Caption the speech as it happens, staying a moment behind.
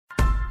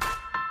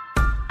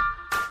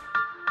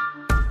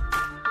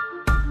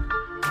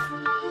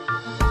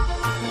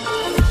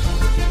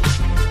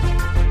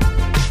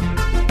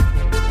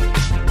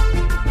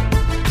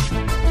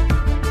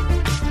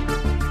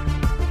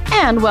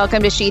And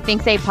welcome to She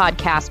Thinks, a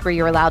podcast where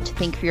you're allowed to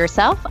think for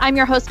yourself. I'm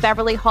your host,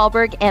 Beverly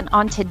Hallberg, and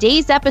on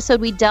today's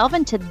episode, we delve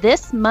into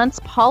this month's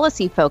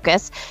policy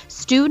focus,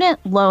 student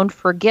loan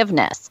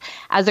forgiveness.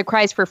 As the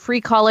cries for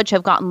free college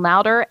have gotten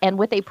louder, and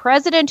with a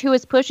president who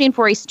is pushing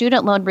for a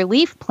student loan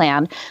relief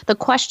plan, the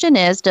question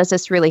is, does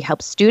this really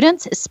help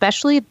students,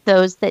 especially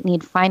those that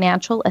need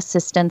financial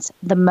assistance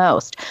the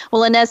most?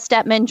 Well, Inez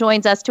Stepman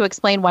joins us to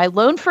explain why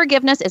loan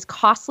forgiveness is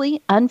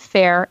costly,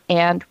 unfair,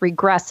 and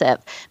regressive.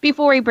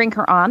 Before we bring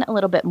her on,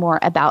 a little bit more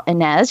about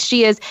Inez.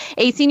 She is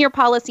a senior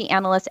policy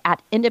analyst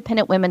at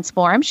Independent Women's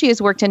Forum. She has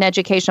worked in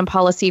education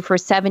policy for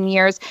 7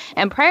 years,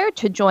 and prior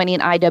to joining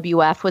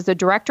IWF, was the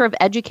director of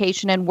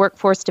education and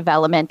workforce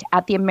development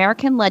at the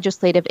American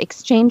Legislative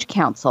Exchange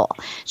Council.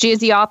 She is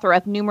the author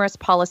of numerous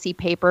policy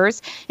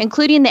papers,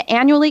 including the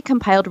annually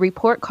compiled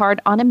report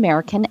card on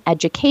American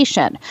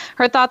education.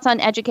 Her thoughts on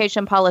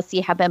education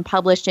policy have been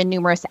published in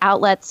numerous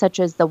outlets such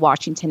as the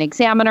Washington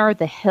Examiner,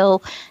 The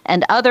Hill,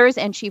 and others,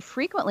 and she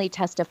frequently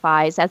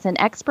testifies as an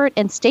expert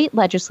in state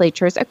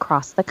legislatures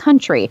across the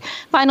country.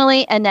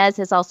 Finally, Inez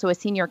is also a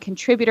senior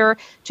contributor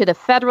to The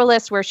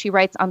Federalist, where she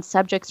writes on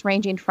subjects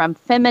ranging from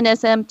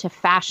feminism to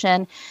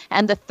fashion,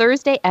 and the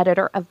Thursday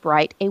editor of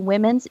Bright, a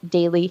women's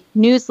daily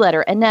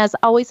newsletter. Inez,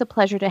 always a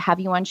pleasure to have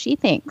you on She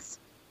Thinks.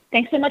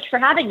 Thanks so much for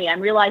having me.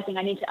 I'm realizing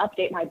I need to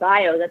update my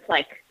bio. That's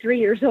like 3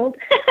 years old.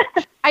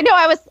 I know.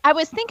 I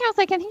was thinking,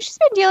 I think she's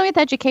been dealing with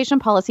education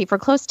policy for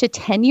close to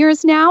 10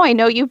 years now. I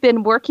know you've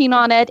been working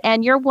on it,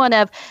 and you're one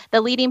of the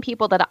leading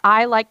people that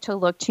I like to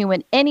look to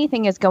when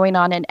anything is going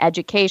on in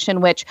education,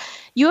 which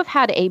you have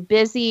had a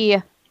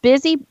busy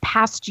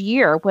past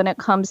year when it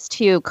comes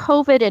to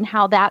COVID and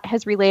how that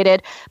has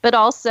related, but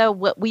also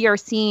what we are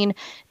seeing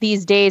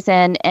these days,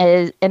 and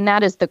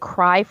that is the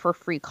cry for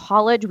free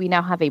college. We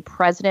now have a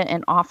president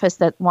in office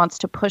that wants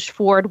to push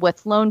forward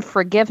with loan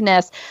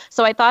forgiveness.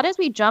 So I thought as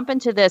we jump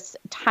into this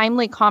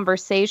timely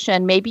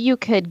conversation, maybe you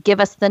could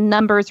give us the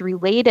numbers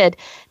related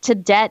to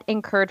debt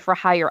incurred for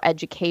higher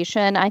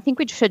education. I think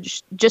we should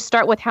just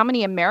start with how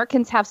many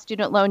Americans have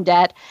student loan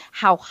debt,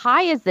 how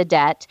high is the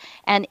debt,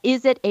 and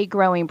is it a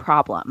growing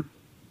problem?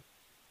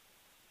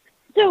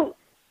 So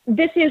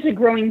this is a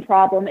growing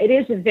problem. It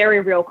is a very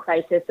real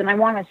crisis, and I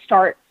want to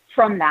start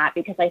from that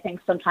because I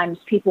think sometimes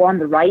people on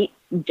the right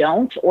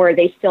don't, or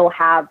they still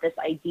have this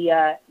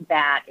idea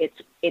that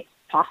it's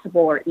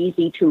possible or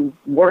easy to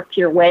work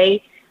your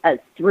way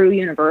through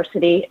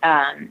university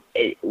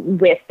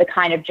with the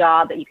kind of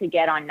job that you could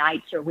get on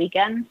nights or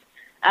weekends.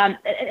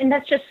 And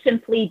that just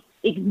simply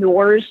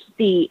ignores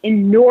the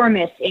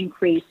enormous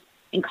increase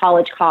in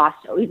college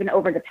costs, even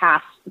over the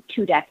past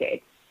 2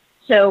 decades.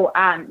 So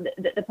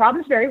the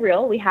problem is very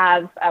real.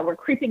 We're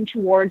creeping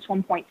towards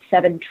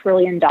 $1.7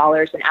 trillion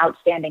in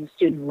outstanding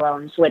student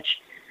loans, which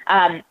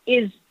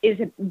is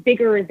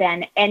bigger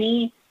than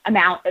any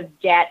amount of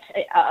debt,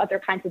 other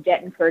kinds of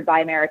debt incurred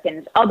by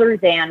Americans other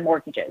than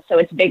mortgages. So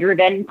it's bigger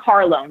than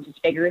car loans. It's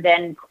bigger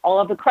than all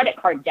of the credit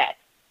card debt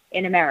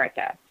in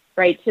America,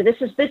 right? So this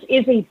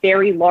is a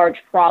very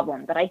large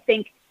problem. But I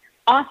think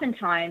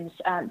oftentimes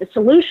the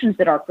solutions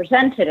that are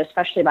presented,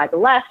 especially by the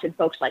left and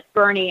folks like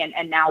Bernie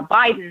and now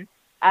Biden,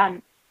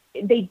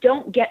 they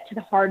don't get to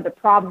the heart of the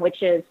problem,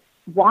 which is,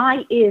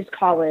 why is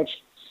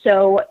college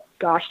so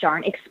gosh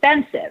darn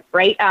expensive,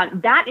 right?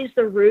 That is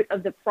the root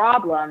of the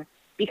problem,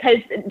 because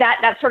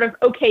that sort of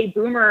okay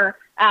boomer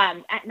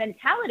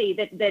mentality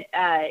that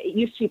it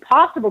used to be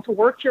possible to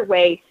work your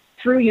way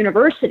through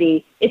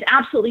university is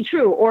absolutely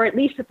true, or at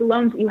least that the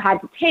loans that you had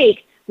to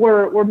take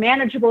were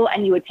manageable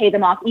and you would pay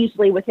them off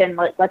easily within,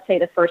 let's say,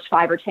 the first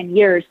 5 or 10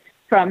 years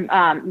from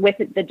with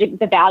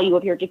the value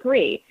of your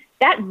degree.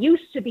 That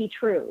used to be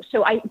true.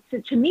 So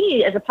to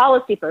me, as a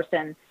policy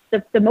person,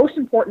 the most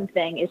important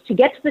thing is to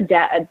get to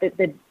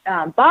the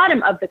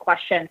bottom of the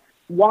question: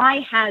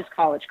 why has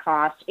college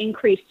costs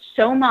increased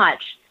so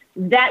much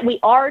that we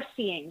are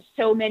seeing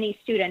so many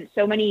students,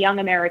 so many young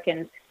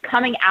Americans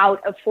coming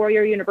out of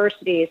four-year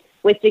universities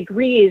with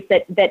degrees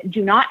that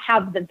do not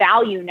have the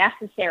value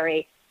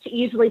necessary to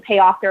easily pay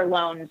off their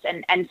loans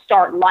and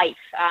start life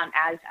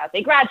as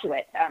a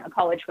graduate, a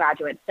college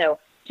graduate. So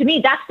to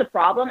me, that's the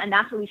problem, and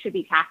that's what we should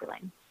be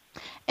tackling.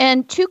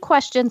 And 2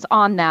 questions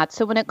on that.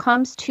 So when it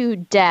comes to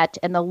debt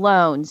and the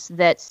loans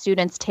that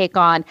students take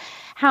on,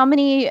 how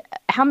many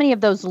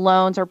of those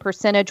loans, or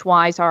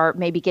percentage-wise, are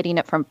maybe getting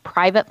it from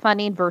private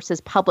funding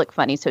versus public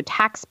funding, so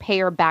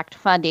taxpayer-backed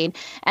funding?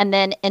 And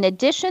then in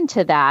addition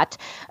to that,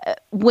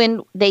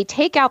 when they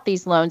take out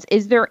these loans,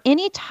 is there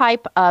any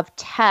type of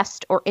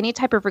test or any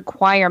type of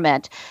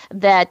requirement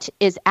that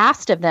is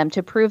asked of them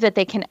to prove that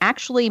they can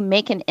actually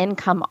make an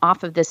income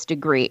off of this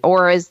degree?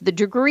 Or is the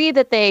degree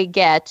that they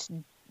get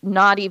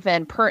not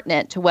even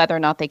pertinent to whether or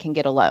not they can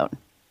get a loan?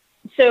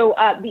 So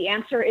the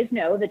answer is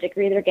no. The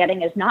degree they're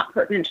getting is not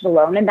pertinent to the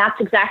loan. And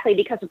that's exactly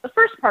because of the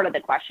first part of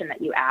the question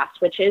that you asked,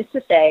 which is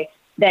to say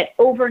that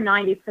over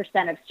 90%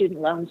 of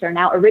student loans are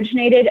now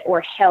originated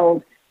or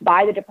held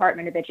by the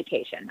Department of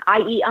Education,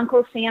 i.e.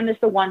 Uncle Sam is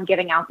the one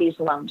giving out these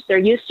loans. There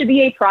used to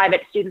be a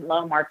private student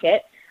loan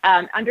market.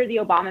 Under the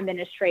Obama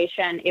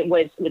administration, it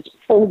was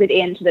folded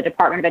into the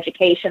Department of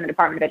Education. The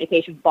Department of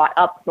Education bought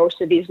up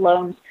most of these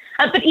loans.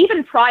 But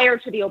even prior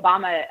to the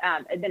Obama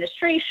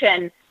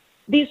administration,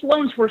 these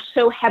loans were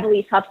so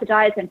heavily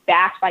subsidized and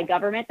backed by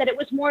government that it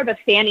was more of a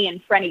Fannie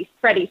and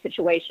Freddie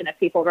situation. If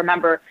people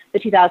remember the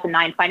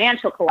 2009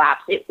 financial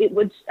collapse, it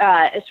was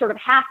a sort of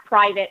half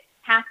private,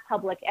 half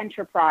public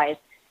enterprise.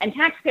 And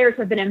taxpayers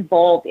have been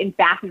involved in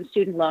backing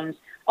student loans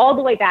all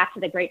the way back to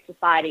the Great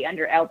Society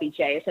under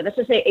LBJ. So this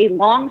is a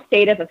long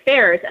state of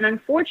affairs. And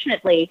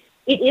unfortunately,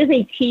 it is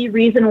a key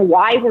reason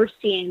why we're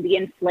seeing the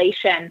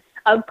inflation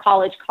of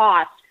college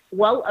costs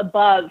well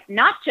above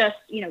not just,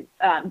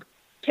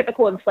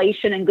 typical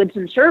inflation in goods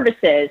and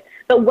services,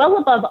 but well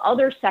above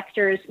other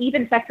sectors,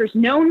 even sectors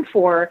known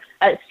for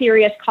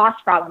serious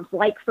cost problems,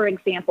 like, for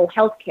example,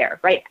 healthcare,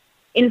 right?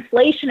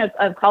 Inflation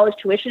of college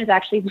tuition has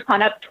actually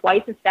gone up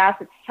twice as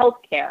fast as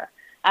healthcare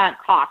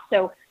costs.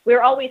 So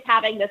we're always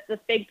having this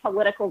big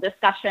political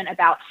discussion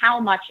about how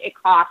much it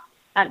costs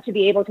to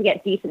be able to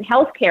get decent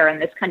healthcare in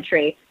this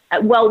country.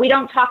 Well, we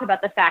don't talk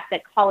about the fact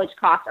that college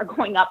costs are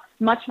going up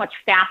much, much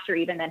faster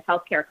even than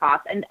healthcare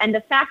costs. And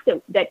the fact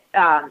that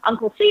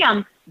Uncle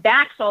Sam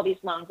backs all these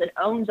loans and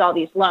owns all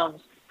these loans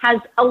has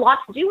a lot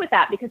to do with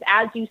that, because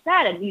as you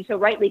said, and you so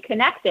rightly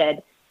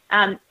connected,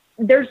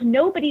 there's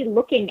nobody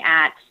looking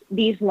at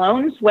these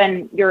loans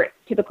when your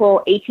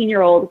typical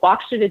 18-year-old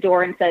walks through the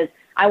door and says,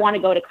 I want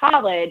to go to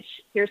college,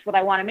 here's what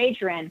I want to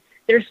major in.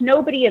 There's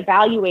nobody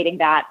evaluating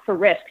that for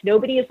risk.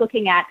 Nobody is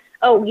looking at,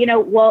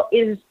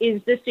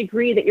 is this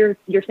degree that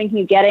you're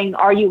thinking of getting,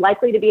 are you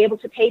likely to be able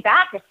to pay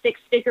back a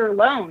six-figure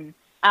loan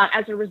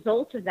as a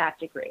result of that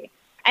degree?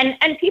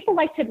 And people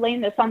like to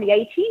blame this on the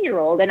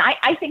 18-year-old, and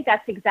I think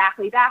that's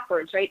exactly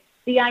backwards, right?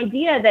 The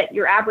idea that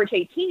your average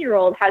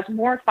 18-year-old has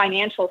more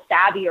financial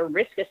savvy or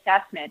risk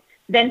assessment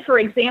than, for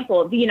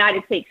example, the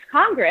United States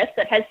Congress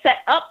that has set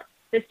up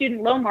the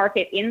student loan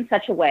market in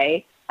such a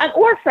way,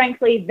 or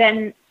frankly,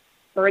 than,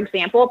 for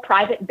example,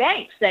 private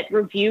banks that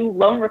review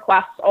loan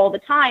requests all the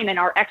time and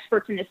are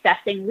experts in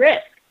assessing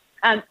risk.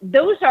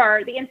 Those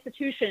are the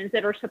institutions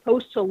that are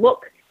supposed to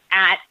look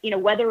at,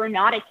 whether or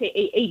not it's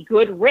a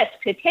good risk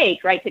to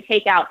take, right, to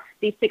take out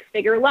these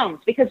six-figure loans.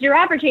 Because your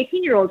average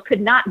 18-year-old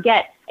could not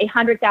get a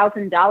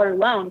 $100,000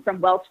 loan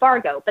from Wells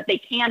Fargo, but they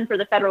can for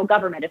the federal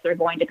government if they're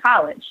going to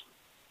college.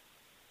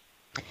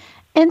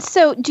 And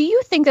so do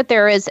you think that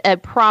there is a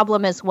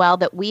problem as well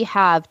that we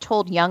have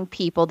told young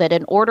people that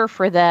in order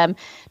for them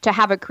to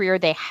have a career,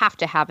 they have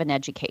to have an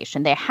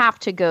education. They have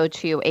to go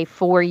to a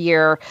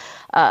 4-year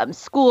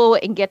school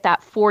and get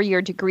that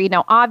 4-year degree.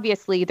 Now,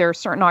 obviously, there are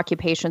certain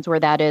occupations where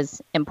that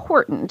is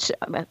important.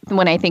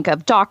 When I think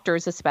of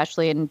doctors,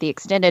 especially in the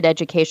extended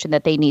education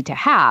that they need to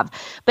have.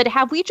 But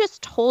have we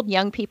just told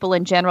young people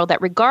in general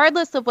that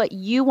regardless of what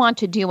you want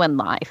to do in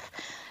life,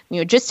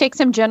 just take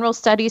some general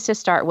studies to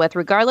start with.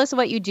 Regardless of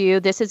what you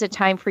do, this is a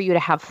time for you to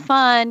have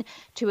fun,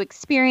 to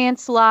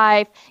experience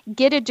life,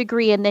 get a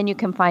degree, and then you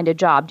can find a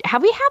job.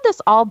 Have we had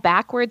this all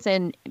backwards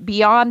and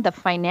beyond the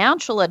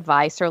financial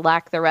advice or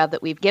lack thereof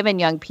that we've given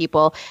young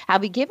people?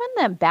 Have we given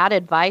them bad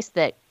advice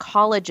that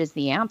college is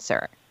the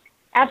answer?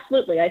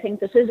 Absolutely. I think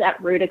this is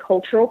at root a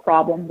cultural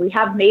problem. We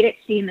have made it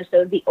seem as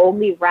though the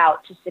only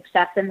route to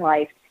success in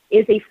life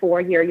is a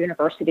 4-year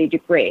university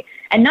degree.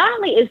 And not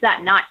only is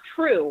that not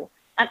true,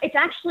 it's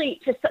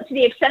actually, to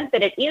the extent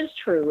that it is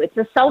true, it's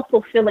a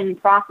self-fulfilling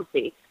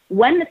prophecy.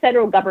 When the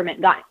federal government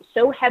got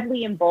so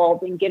heavily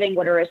involved in giving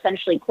what are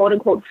essentially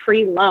quote-unquote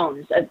free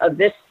loans of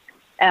this,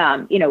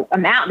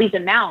 these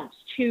amounts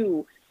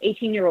to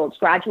 18-year-olds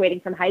graduating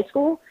from high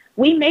school,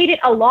 we made it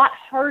a lot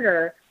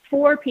harder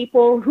for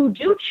people who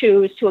do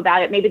choose to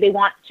about it. Maybe they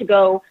want to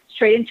go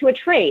straight into a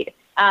trade.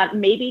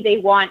 Maybe they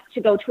want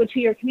to go to a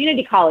 2-year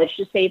community college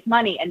to save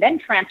money and then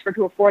transfer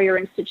to a 4-year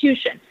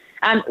institution.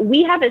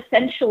 We have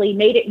essentially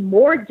made it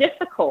more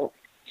difficult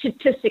to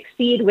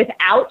succeed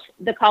without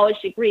the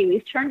college degree.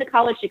 We've turned the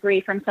college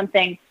degree from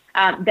something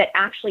that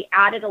actually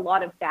added a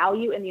lot of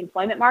value in the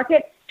employment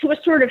market to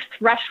a sort of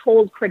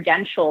threshold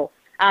credential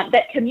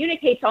that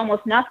communicates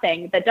almost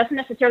nothing, that doesn't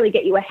necessarily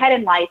get you ahead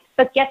in life,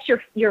 but gets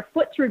your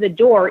foot through the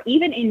door,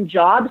 even in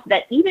jobs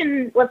that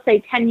even, let's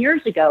say, 10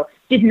 years ago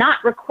did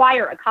not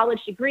require a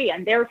college degree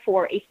and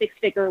therefore a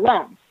 6-figure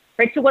loan.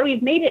 Right? So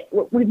we've made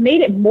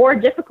it more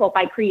difficult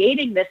by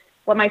creating this,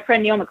 what my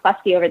friend Neil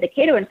McCluskey over at the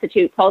Cato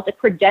Institute calls a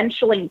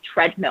credentialing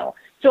treadmill.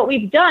 So what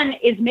we've done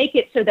is make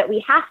it so that we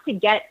have to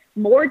get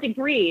more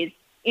degrees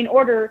in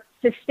order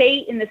to stay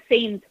in the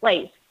same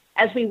place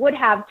as we would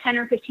have 10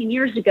 or 15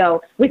 years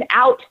ago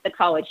without the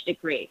college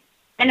degree.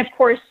 And of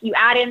course, you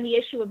add in the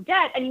issue of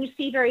debt, and you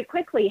see very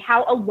quickly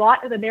how a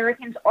lot of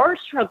Americans are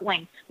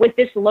struggling with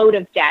this load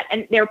of debt,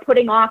 and they're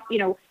putting off,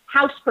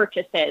 house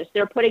purchases,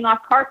 they're putting off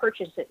car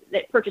purchases,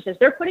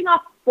 they're putting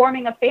off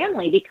forming a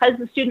family because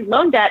the student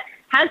loan debt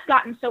has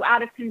gotten so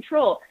out of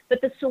control. But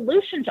the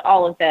solution to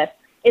all of this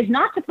is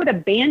not to put a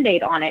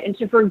Band-Aid on it and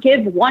to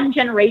forgive one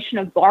generation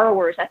of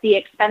borrowers at the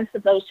expense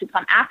of those who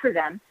come after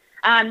them.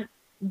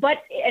 But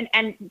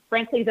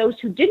frankly, those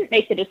who didn't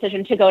make the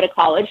decision to go to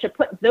college, to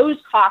put those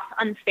costs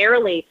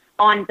unfairly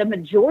on the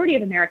majority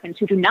of Americans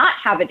who do not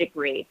have a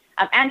degree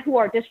and who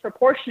are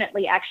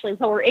disproportionately actually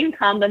lower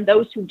income than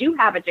those who do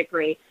have a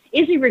degree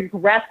is a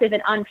regressive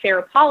and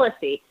unfair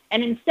policy.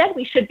 And instead,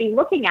 we should be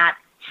looking at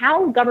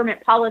how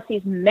government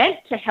policies meant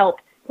to help,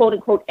 quote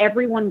unquote,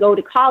 everyone go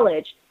to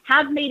college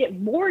have made it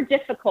more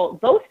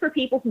difficult, both for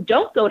people who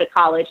don't go to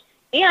college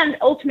and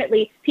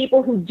ultimately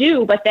people who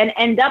do, but then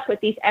end up with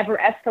these ever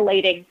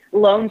escalating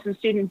loans and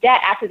student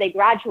debt after they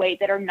graduate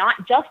that are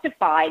not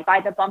justified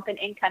by the bump in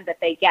income that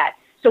they get.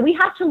 So we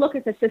have to look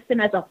at the system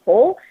as a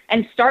whole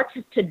and start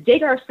to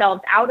dig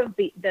ourselves out of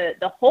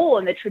the hole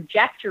and the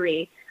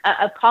trajectory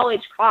of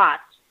college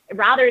costs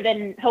rather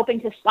than hoping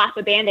to slap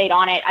a Band-Aid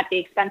on it at the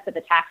expense of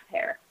the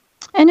taxpayer.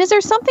 And is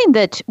there something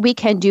that we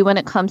can do when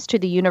it comes to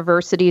the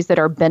universities that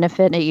are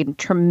benefiting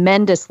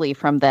tremendously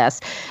from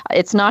this?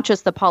 It's not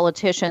just the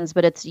politicians,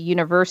 but it's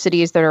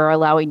universities that are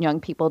allowing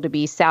young people to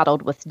be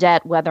saddled with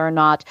debt, whether or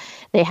not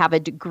they have a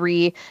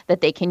degree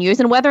that they can use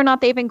and whether or not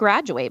they even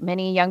graduate.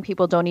 Many young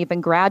people don't even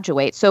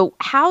graduate. So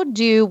how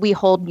do we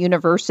hold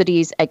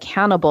universities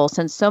accountable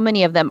since so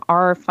many of them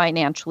are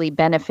financially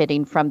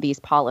benefiting from these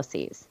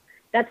policies?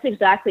 That's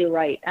exactly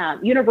right.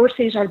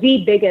 Universities are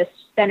the biggest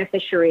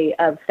beneficiary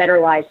of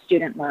federalized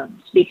student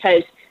loans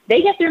because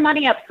they get their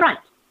money up front,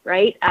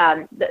 right?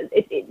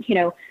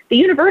 The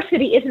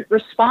university isn't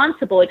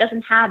responsible. It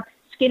doesn't have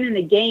skin in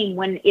the game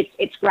when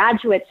its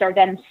graduates are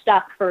then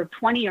stuck for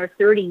 20 or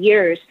 30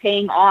 years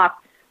paying off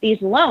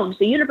these loans.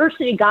 The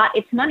university got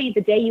its money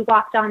the day you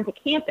walked onto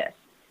campus,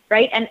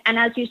 right? And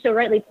as you so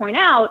rightly point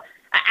out,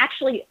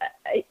 actually,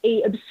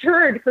 a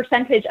absurd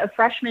percentage of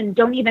freshmen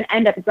don't even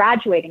end up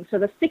graduating. So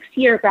the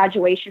 6-year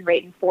graduation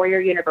rate in four-year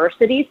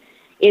universities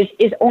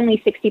is only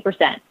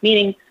 60%,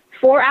 meaning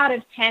 4 out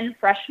of 10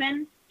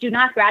 freshmen do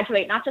not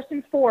graduate, not just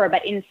in 4,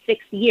 but in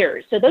 6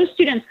 years. So those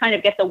students kind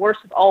of get the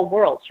worst of all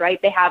worlds, right?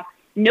 They have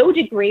no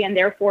degree and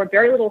therefore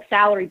very little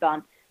salary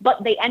bump,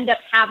 but they end up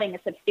having a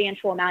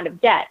substantial amount of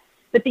debt.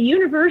 But the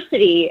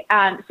university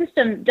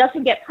system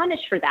doesn't get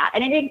punished for that.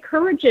 And it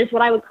encourages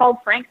what I would call,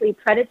 frankly,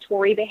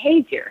 predatory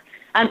behavior.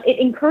 It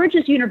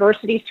encourages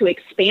universities to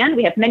expand.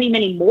 We have many,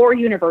 many more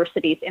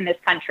universities in this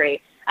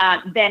country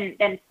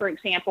than, for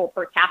example,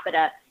 per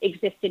capita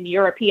exists in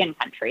European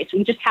countries.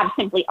 We just have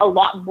simply a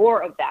lot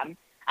more of them.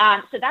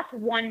 So that's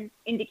one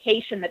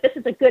indication that this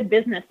is a good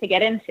business to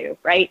get into,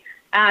 right?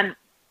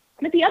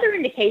 But the other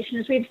indication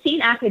is we've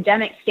seen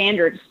academic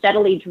standards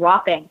steadily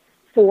dropping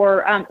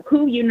for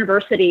who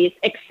universities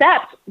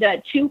accept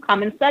to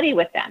come and study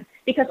with them,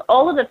 because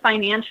all of the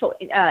financial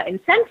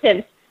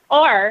incentives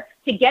are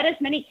to get as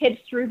many kids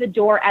through the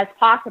door as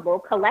possible,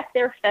 collect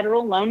their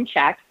federal loan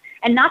checks,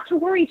 and not to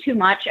worry too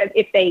much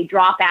if they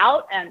drop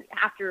out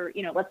after,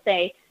 let's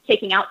say,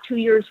 taking out 2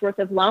 years worth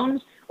of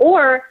loans,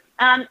 or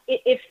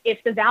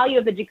if the value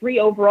of the degree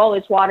overall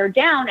is watered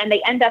down and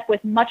they end up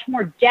with much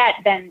more debt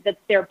than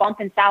their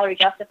bump in salary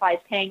justifies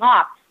paying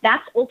off.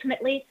 That's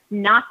ultimately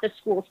not the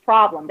school's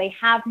problem. They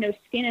have no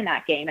skin in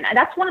that game. And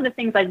that's one of the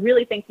things I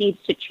really think needs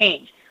to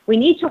change. We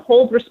need to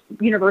hold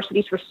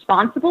universities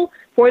responsible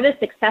for the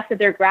success of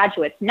their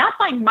graduates, not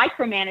by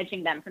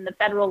micromanaging them from the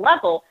federal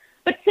level,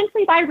 but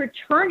simply by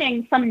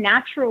returning some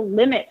natural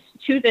limits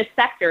to this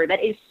sector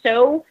that is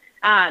so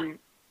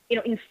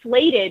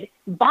inflated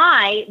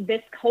by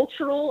this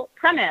cultural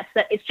premise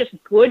that it's just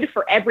good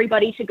for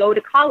everybody to go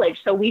to college.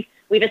 So we've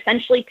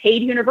essentially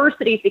paid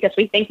universities because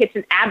we think it's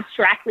an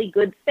abstractly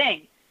good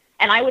thing.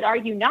 And I would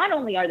argue not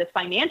only are the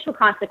financial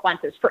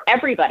consequences for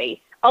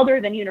everybody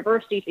other than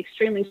universities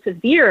extremely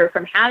severe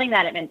from having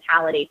that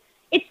mentality,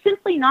 it's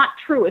simply not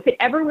true. If it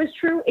ever was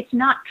true, it's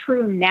not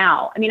true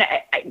now. I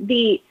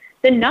memean,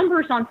 the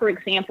numbers on, for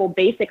example,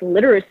 basic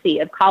literacy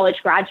of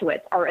college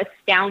graduates are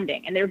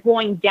astounding, and they're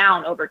going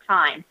down over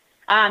time.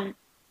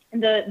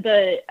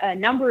 The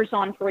numbers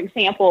on, for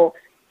example,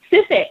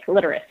 civic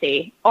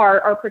literacy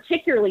are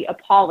particularly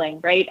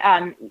appalling, right?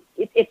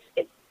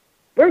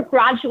 We're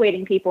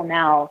graduating people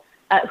now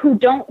who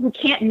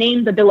can't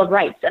name the Bill of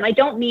Rights, and I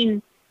don't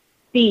mean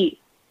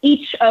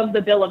each of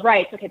the Bill of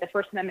Rights. Okay, the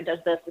First Amendment does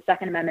this, the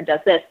Second Amendment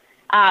does this.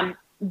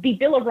 The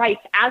Bill of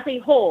Rights as a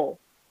whole,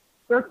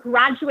 we're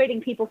graduating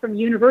people from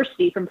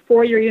university, from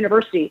four-year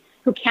university,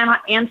 who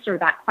cannot answer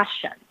that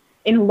question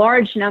in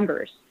large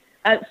numbers.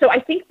 So I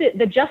think that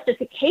the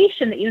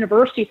justification that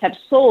universities have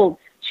sold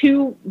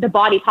to the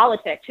body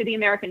politic, to the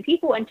American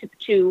people, and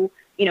to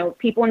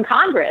people in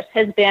Congress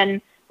has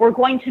been, we're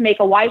going to make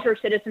a wiser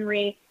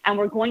citizenry and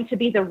we're going to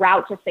be the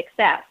route to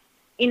success.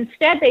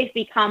 Instead, they've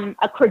become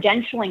a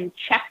credentialing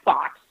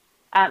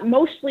checkbox,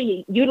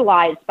 mostly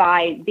utilized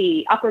by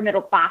the upper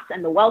middle class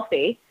and the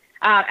wealthy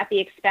at the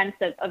expense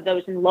of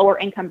those in lower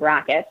income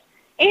brackets.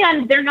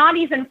 And they're not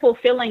even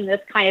fulfilling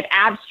this kind of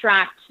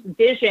abstract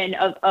vision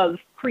of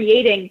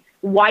creating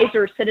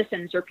wiser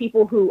citizens or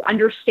people who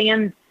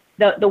understand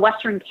the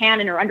Western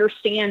canon or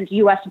understand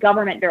U.S.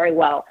 government very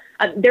well.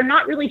 They're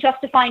not really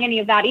justifying any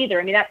of that either.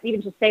 I mean,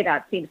 even to say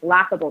that seems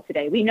laughable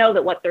today. We know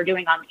that what they're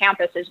doing on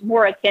campus is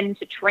more akin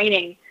to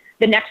training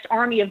the next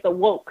army of the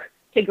woke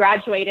to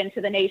graduate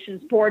into the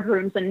nation's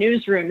boardrooms and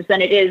newsrooms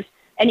than it is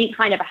any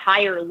kind of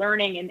higher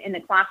learning in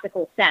the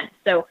classical sense.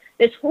 So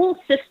this whole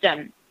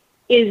system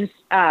is,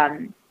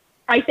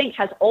 I think,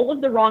 has all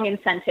of the wrong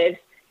incentives.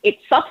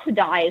 It's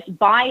subsidized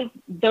by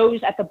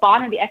those at the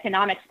bottom of the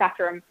economic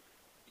spectrum,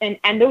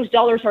 and those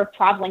dollars are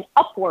traveling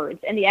upwards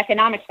in the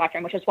economic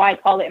spectrum, which is why I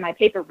call it in my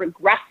paper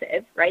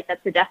regressive, right?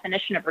 That's the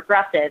definition of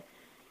regressive.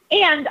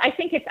 And I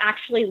think it's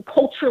actually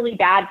culturally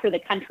bad for the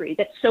country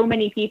that so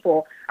many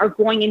people are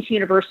going into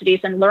universities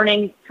and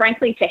learning,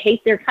 frankly, to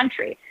hate their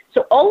country.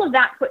 So all of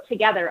that put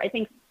together, I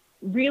think,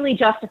 really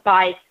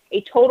justifies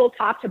a total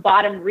top to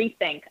bottom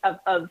rethink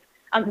of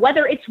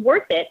whether it's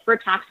worth it for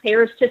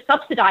taxpayers to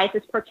subsidize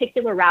this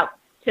particular route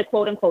to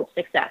quote unquote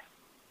success.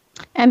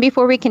 And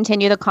before we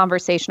continue the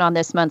conversation on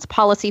this month's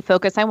policy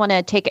focus, I want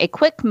to take a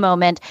quick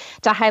moment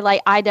to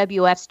highlight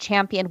IWF's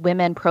Champion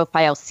Women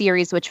Profile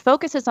series, which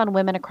focuses on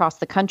women across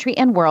the country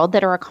and world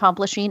that are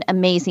accomplishing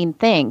amazing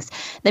things.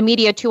 The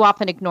media too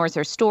often ignores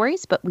their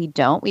stories, but we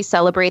don't. We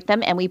celebrate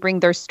them and we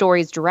bring their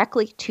stories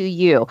directly to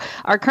you.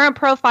 Our current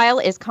profile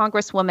is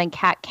Congresswoman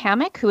Kat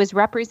Cammack, who is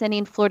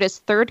representing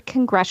Florida's 3rd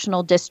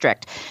Congressional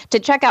District. To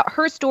check out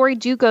her story,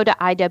 do go to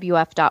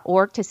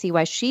IWF.org to see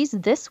why she's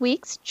this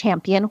week's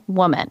Champion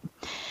Woman.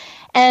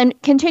 And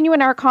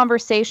continuing our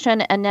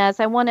conversation, Inez,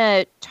 I want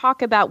to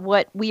talk about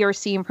what we are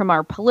seeing from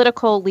our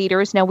political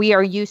leaders. Now, we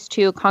are used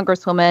to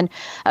Congresswoman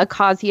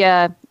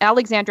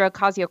Alexandria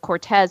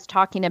Ocasio-Cortez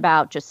talking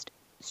about just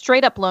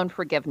straight up loan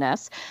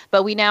forgiveness.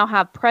 But we now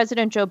have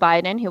President Joe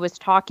Biden, who is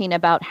talking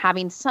about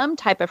having some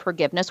type of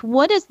forgiveness.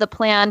 What is the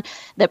plan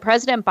that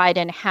President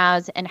Biden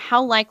has, and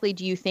how likely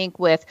do you think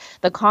with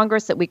the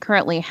Congress that we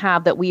currently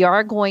have that we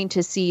are going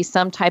to see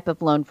some type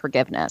of loan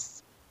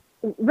forgiveness?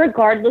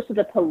 Regardless of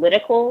the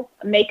political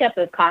makeup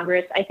of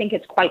Congress, I think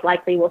it's quite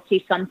likely we'll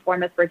see some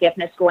form of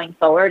forgiveness going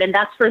forward. And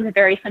that's for the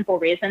very simple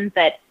reason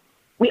that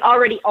we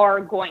already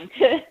are going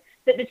to,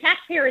 that the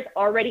taxpayer is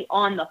already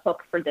on the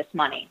hook for this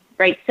money,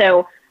 right?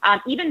 So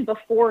even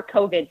before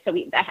COVID,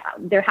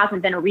 there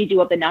hasn't been a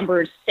redo of the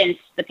numbers since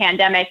the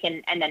pandemic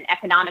and an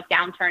economic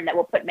downturn that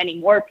will put many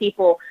more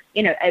people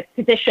in a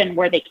position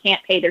where they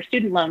can't pay their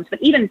student loans. But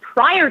even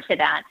prior to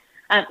that,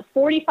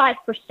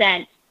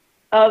 45%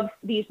 of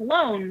these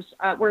loans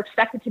were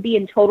expected to be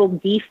in total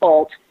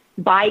default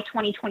by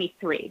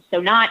 2023. So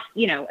not,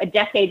 a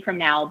decade from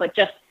now, but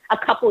just a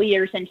couple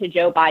years into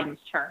Joe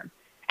Biden's term.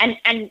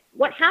 And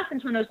what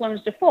happens when those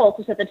loans default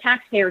is that the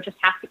taxpayer just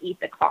has to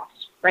eat the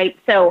cost, right?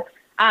 So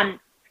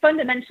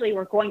fundamentally,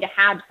 we're going to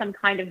have some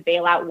kind of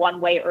bailout one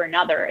way or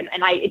another. And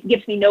it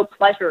gives me no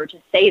pleasure to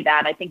say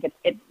that. I think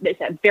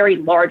it's a very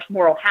large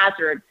moral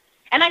hazard.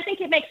 And I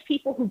think it makes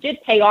people who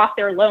did pay off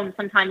their loans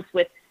sometimes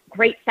with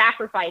great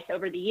sacrifice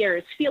over the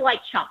years feel like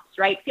chumps,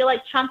 right? Feel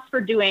like chumps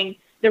for doing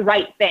the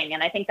right thing.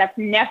 And I think that's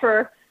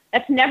never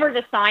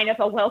the sign of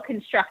a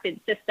well-constructed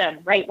system,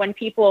 right? When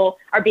people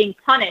are being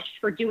punished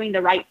for doing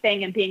the right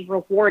thing and being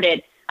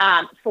rewarded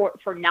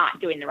for not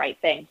doing the right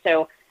thing.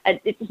 So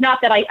it's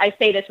not that I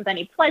say this with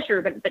any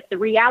pleasure, but the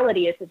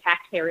reality is the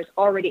taxpayer is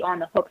already on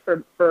the hook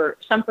for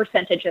some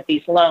percentage of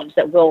these loans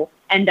that will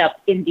end up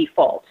in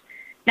default.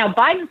 Now,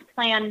 Biden's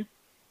plan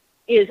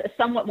is a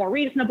somewhat more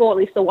reasonable, at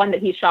least the one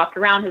that he's shopped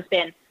around has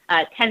been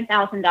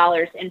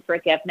 $10,000 in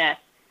forgiveness.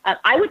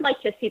 I would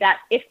like to see that.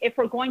 If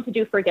we're going to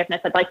do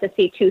forgiveness, I'd like to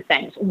see two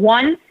things.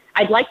 One,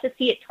 I'd like to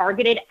see it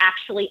targeted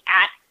actually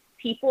at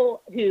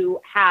people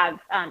who have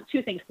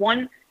two things.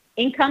 One,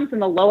 incomes in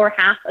the lower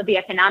half of the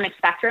economic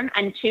spectrum,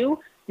 and two,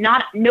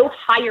 no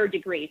higher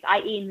degrees,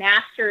 i.e.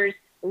 master's,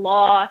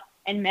 law,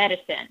 and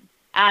medicine.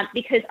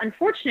 Because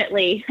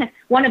unfortunately,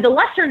 one of the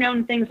lesser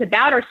known things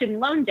about our student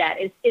loan debt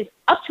is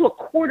up to a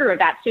quarter of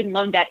that student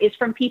loan debt is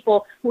from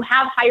people who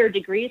have higher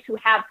degrees, who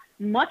have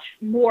much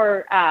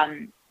more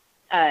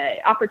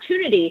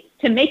opportunity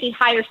to make a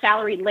higher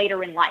salary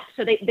later in life.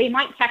 So they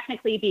might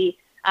technically be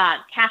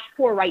cash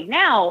poor right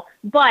now,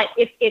 but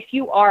if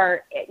you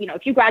are,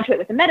 if you graduate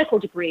with a medical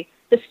degree,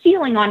 the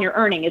ceiling on your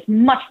earning is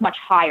much, much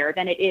higher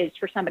than it is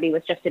for somebody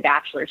with just a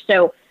bachelor's.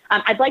 So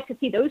I'd like to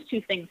see those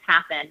two things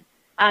happen.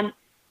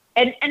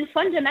 And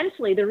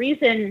fundamentally, the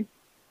reason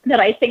that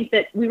I think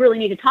that we really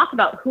need to talk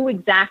about who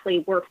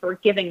exactly we're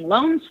forgiving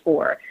loans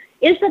for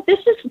is that this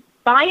is,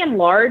 by and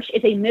large,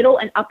 is a middle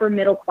and upper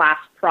middle class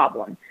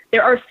problem.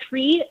 There are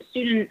 3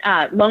 student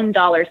loan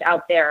dollars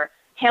out there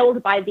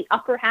held by the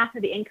upper half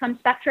of the income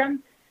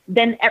spectrum,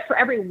 then for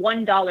every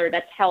 $1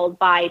 that's held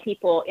by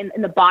people in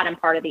the bottom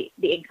part of the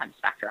income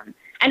spectrum.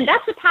 And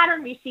that's a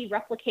pattern we see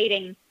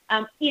replicating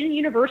in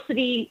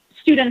university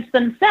students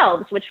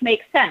themselves, which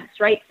makes sense,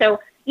 right?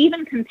 So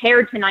even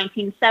compared to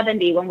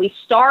 1970, when we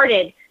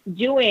started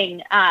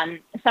doing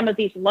some of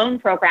these loan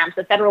programs,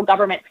 the federal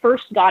government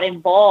first got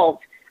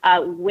involved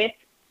with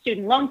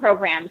student loan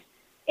programs.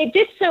 It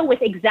did so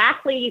with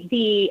exactly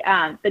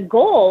the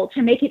goal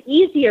to make it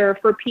easier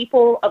for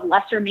people of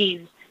lesser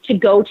means to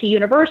go to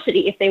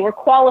university if they were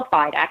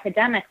qualified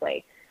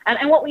academically.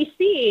 And what we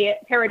see,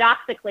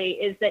 paradoxically,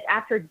 is that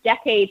after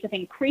decades of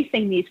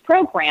increasing these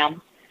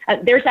programs,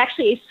 there's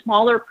actually a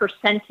smaller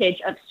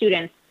percentage of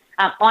students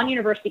on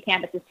university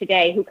campuses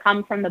today who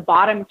come from the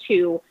bottom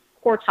 2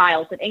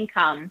 quartiles of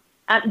income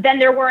than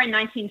there were in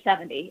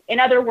 1970. In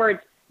other words,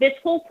 this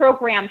whole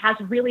program has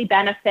really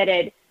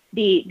benefited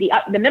the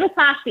middle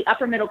class, the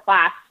upper middle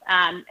class.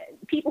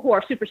 People who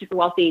are super, super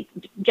wealthy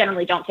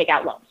generally don't take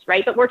out loans,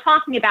 right? But we're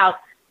talking about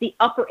the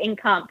upper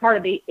income part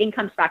of the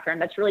income spectrum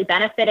that's really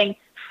benefiting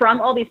from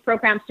all these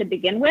programs to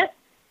begin with.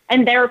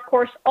 And they're, of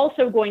course,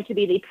 also going to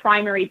be the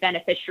primary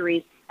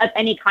beneficiaries of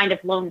any kind of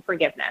loan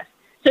forgiveness.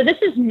 So this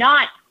is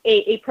not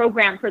a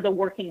program for the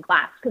working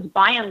class, because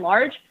by and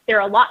large,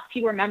 there are a lot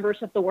fewer members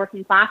of the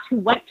working class who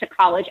went to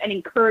college and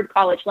incurred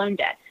college loan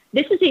debt.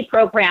 This is a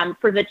program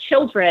for the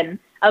children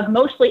of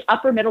mostly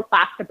upper middle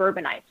class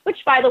suburbanites,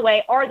 which, by the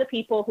way, are the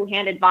people who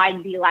handed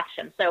Biden the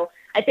election. So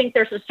I think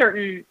there's a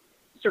certain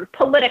sort of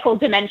political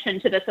dimension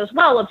to this as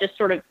well, of just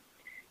sort of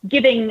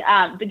giving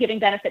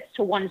benefits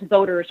to one's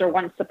voters or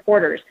one's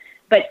supporters.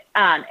 But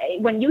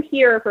when you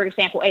hear, for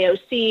example,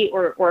 AOC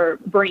or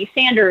Bernie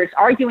Sanders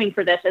arguing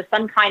for this as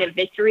some kind of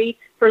victory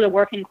for the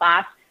working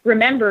class,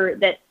 remember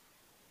that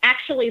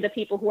actually the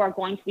people who are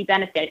going to be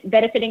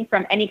benefiting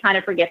from any kind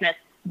of forgiveness,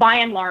 by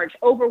and large,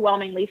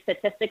 overwhelmingly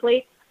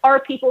statistically, are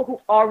people who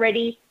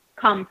already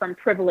come from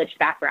privileged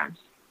backgrounds.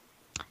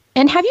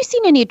 And have you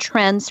seen any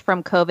trends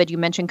from COVID? You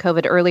mentioned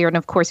COVID earlier, and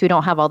of course, we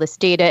don't have all this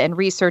data and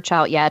research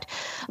out yet.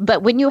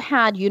 But when you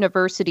had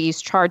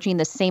universities charging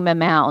the same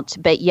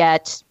amount, but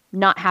yet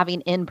not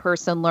having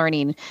in-person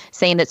learning,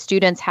 saying that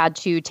students had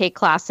to take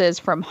classes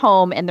from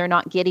home and they're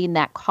not getting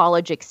that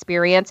college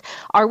experience,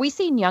 are we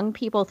seeing young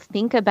people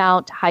think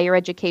about higher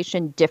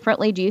education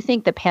differently? Do you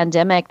think the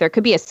pandemic, there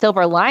could be a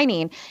silver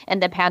lining in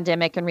the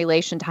pandemic in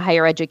relation to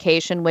higher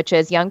education, which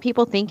is young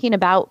people thinking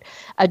about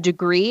a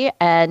degree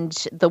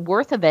and the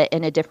worth of it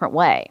in a different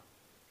way?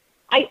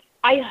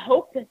 I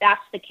hope that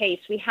that's the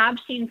case. We have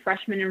seen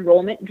freshman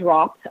enrollment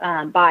drop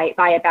by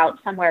about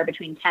somewhere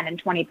between 10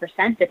 and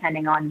 20%,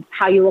 depending on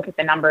how you look at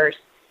the numbers.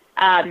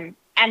 And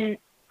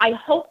I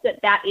hope that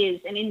that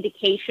is an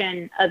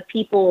indication of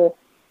people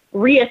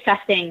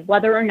reassessing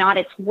whether or not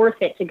it's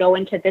worth it to go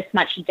into this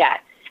much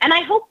debt. And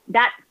I hope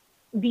that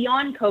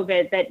beyond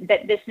COVID,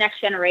 that this next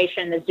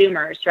generation, the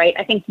Zoomers, right?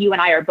 I think you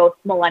and I are both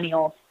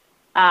millennials.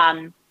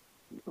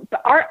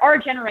 But our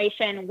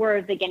generation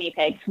were the guinea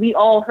pigs. We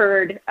all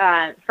heard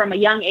from a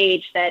young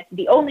age that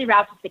the only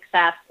route to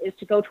success is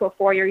to go to a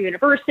four-year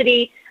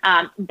university.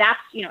 That's,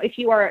 if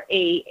you are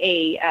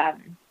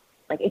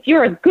if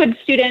you're a good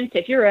student,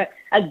 if you're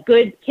a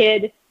good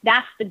kid,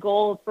 that's the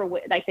goal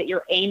that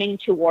you're aiming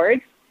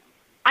towards.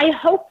 I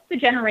hope the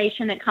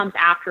generation that comes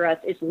after us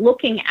is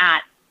looking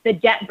at the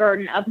debt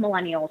burden of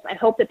millennials. I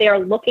hope that they are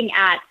looking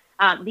at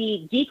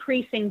the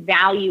decreasing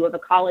value of a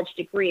college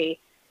degree.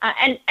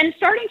 And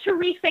starting to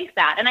rethink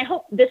that. And I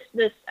hope this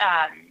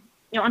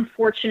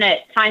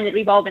unfortunate time that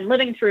we've all been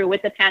living through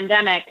with the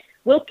pandemic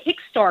will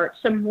kickstart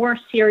some more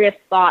serious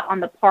thought on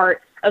the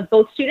part of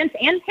both students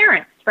and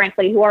parents,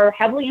 frankly, who are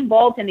heavily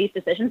involved in these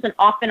decisions and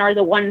often are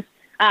the ones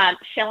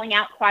shelling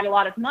out quite a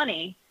lot of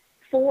money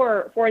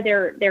for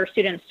their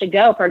students to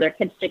go, for their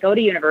kids to go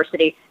to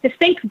university, to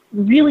think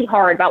really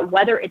hard about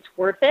whether it's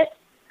worth it.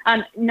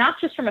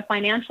 Not just from a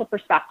financial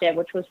perspective,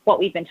 which was what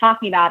we've been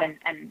talking about,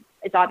 and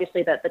it's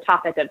obviously the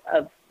topic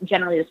of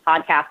generally this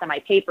podcast and my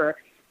paper,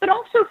 but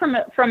also from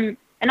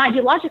an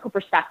ideological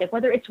perspective,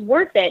 whether it's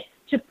worth it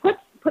to put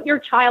your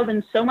child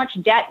in so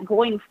much debt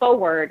going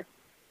forward,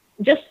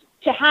 just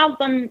to have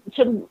them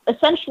to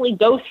essentially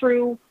go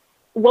through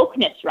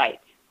wokeness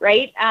rights,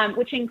 right?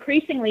 Which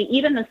increasingly,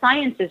 even the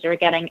sciences are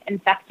getting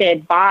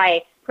infected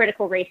by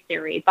critical race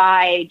theory,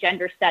 by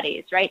gender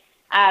studies, right?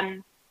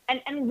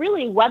 And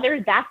really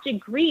whether that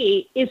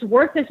degree is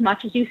worth as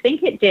much as you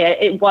think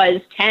it was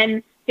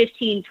 10,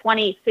 15,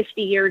 20,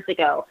 50 years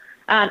ago.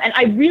 And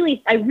I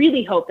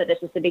really hope that this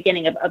is the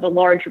beginning of a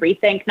large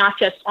rethink, not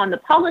just on the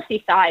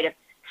policy side of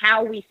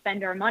how we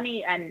spend our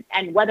money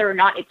and whether or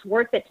not it's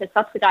worth it to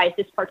subsidize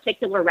this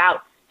particular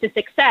route to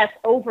success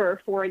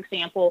over, for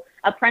example,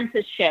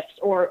 apprenticeships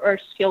or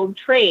skilled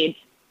trades.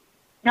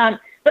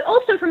 But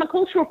also from a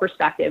cultural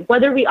perspective,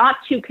 whether we ought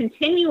to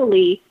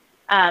continually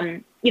as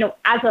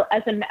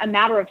a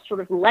matter of sort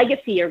of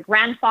legacy or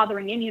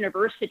grandfathering in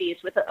universities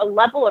with a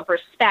level of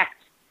respect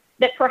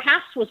that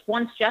perhaps was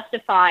once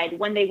justified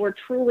when they were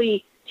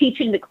truly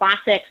teaching the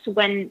classics,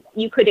 when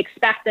you could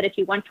expect that if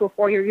you went to a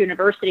four-year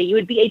university, you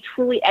would be a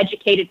truly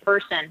educated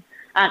person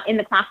in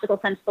the classical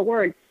sense of the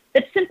word.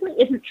 That simply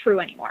isn't true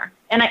anymore.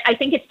 And I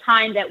think it's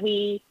time that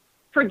we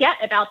forget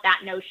about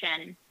that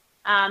notion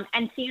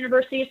and see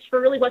universities for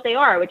really what they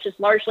are, which is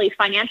largely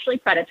financially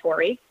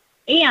predatory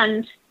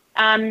and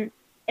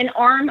an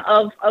arm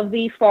of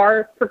the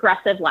far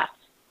progressive left.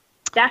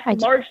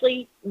 That's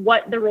largely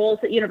what the roles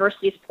that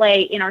universities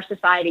play in our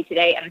society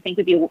today. And I think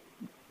we'd be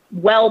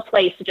well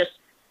placed to just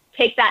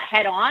take that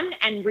head on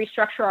and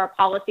restructure our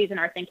policies and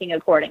our thinking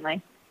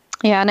accordingly.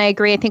 Yeah, and I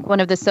agree. I think one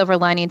of the silver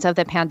linings of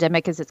the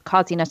pandemic is it's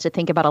causing us to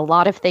think about a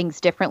lot of things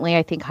differently.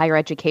 I think higher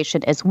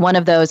education is one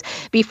of those.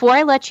 Before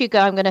I let you go,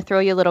 I'm going to throw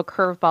you a little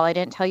curveball. I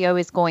didn't tell you I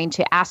was going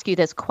to ask you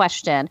this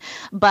question,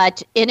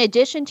 but in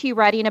addition to you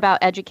writing about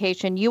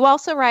education, you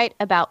also write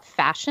about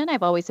fashion.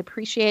 I've always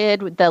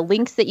appreciated the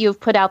links that you've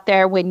put out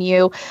there when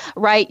you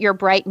write your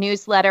Bright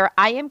newsletter.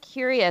 I am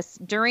curious,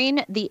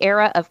 during the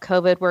era of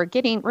COVID,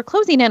 we're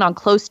closing in on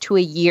close to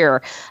a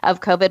year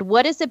of COVID.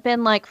 What has it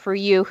been like for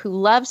you who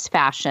loves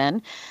fashion?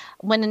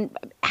 When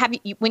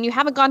you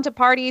haven't gone to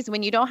parties,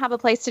 when you don't have a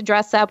place to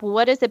dress up,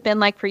 what has it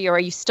been like for you? Are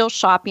you still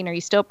shopping? Are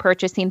you still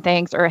purchasing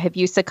things? Or have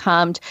you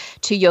succumbed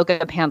to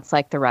yoga pants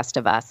like the rest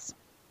of us?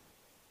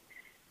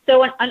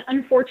 So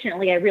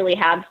unfortunately, I really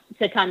have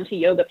succumbed to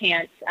yoga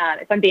pants,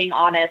 if I'm being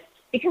honest,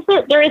 because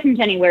there isn't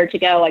anywhere to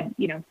go.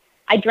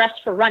 I dress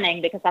for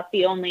running because that's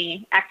the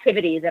only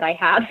activity that I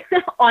have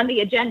on the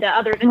agenda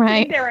other than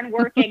sitting there and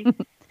working.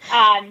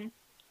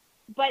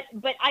 But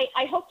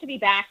I hope to be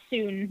back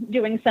soon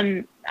doing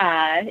some,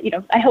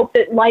 I hope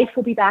that life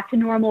will be back to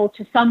normal,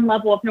 to some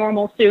level of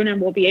normal soon, and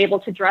we'll be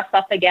able to dress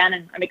up again.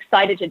 And I'm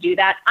excited to do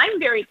that. I'm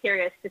very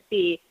curious to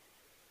see.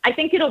 I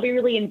think it'll be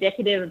really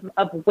indicative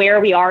of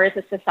where we are as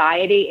a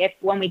society if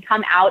when we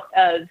come out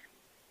of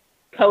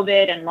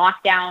COVID and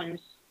lockdowns,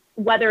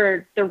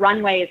 whether the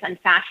runways and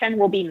fashion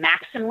will be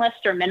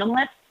maximalist or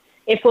minimalist,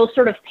 if we'll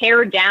sort of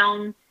pare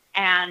down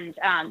and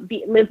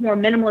live more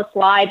minimalist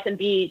lives and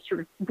be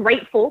sort of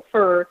grateful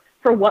for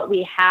what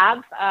we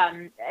have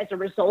as a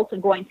result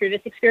of going through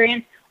this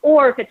experience,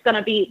 or if it's going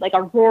to be like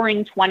a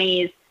roaring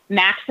 20s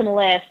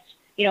maximalist,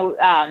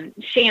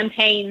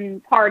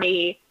 champagne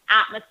party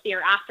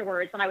atmosphere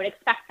afterwards. And I would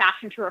expect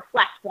fashion to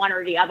reflect one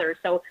or the other.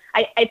 So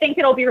I think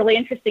it'll be really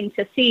interesting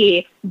to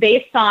see,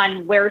 based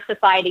on where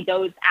society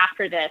goes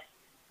after this,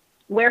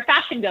 where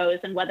fashion goes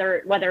and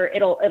whether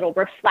it'll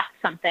reflect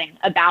something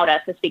about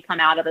us as we come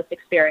out of this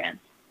experience.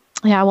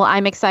 Yeah, well,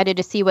 I'm excited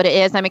to see what it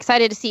is. I'm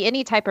excited to see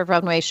any type of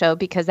runway show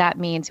because that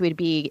means we'd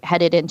be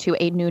headed into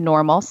a new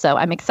normal. So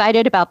I'm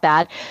excited about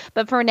that.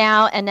 But for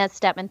now, Annette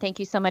Stettman, thank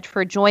you so much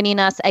for joining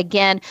us.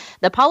 Again,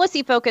 the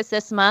policy focus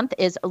this month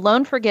is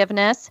loan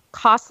forgiveness,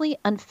 costly,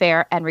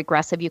 unfair, and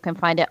regressive. You can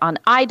find it on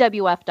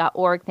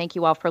IWF.org. Thank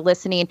you all for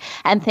listening.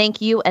 And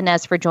thank you,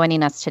 Inez, for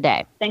joining us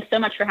today. Thanks so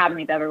much for having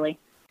me, Beverly.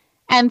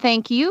 And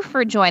thank you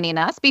for joining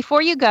us.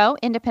 Before you go,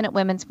 Independent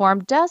Women's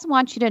Forum does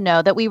want you to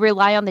know that we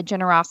rely on the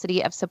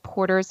generosity of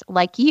supporters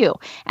like you.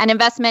 An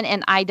investment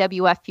in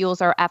IWF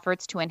fuels our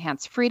efforts to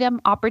enhance freedom,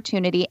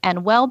 opportunity,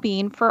 and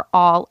well-being for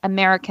all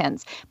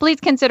Americans. Please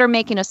consider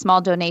making a small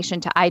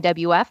donation to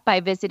IWF by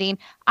visiting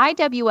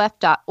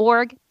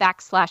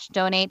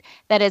IWF.org/donate.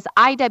 That is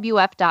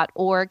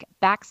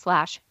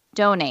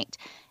IWF.org/donate.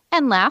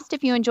 And last,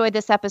 if you enjoyed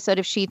this episode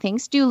of She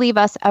Thinks, do leave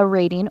us a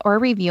rating or a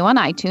review on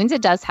iTunes.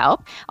 It does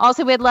help.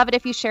 Also, we'd love it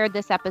if you shared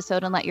this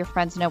episode and let your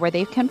friends know where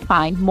they can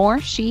find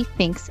more She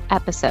Thinks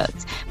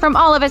episodes. From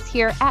all of us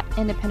here at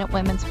Independent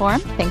Women's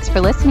Forum, thanks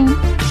for listening.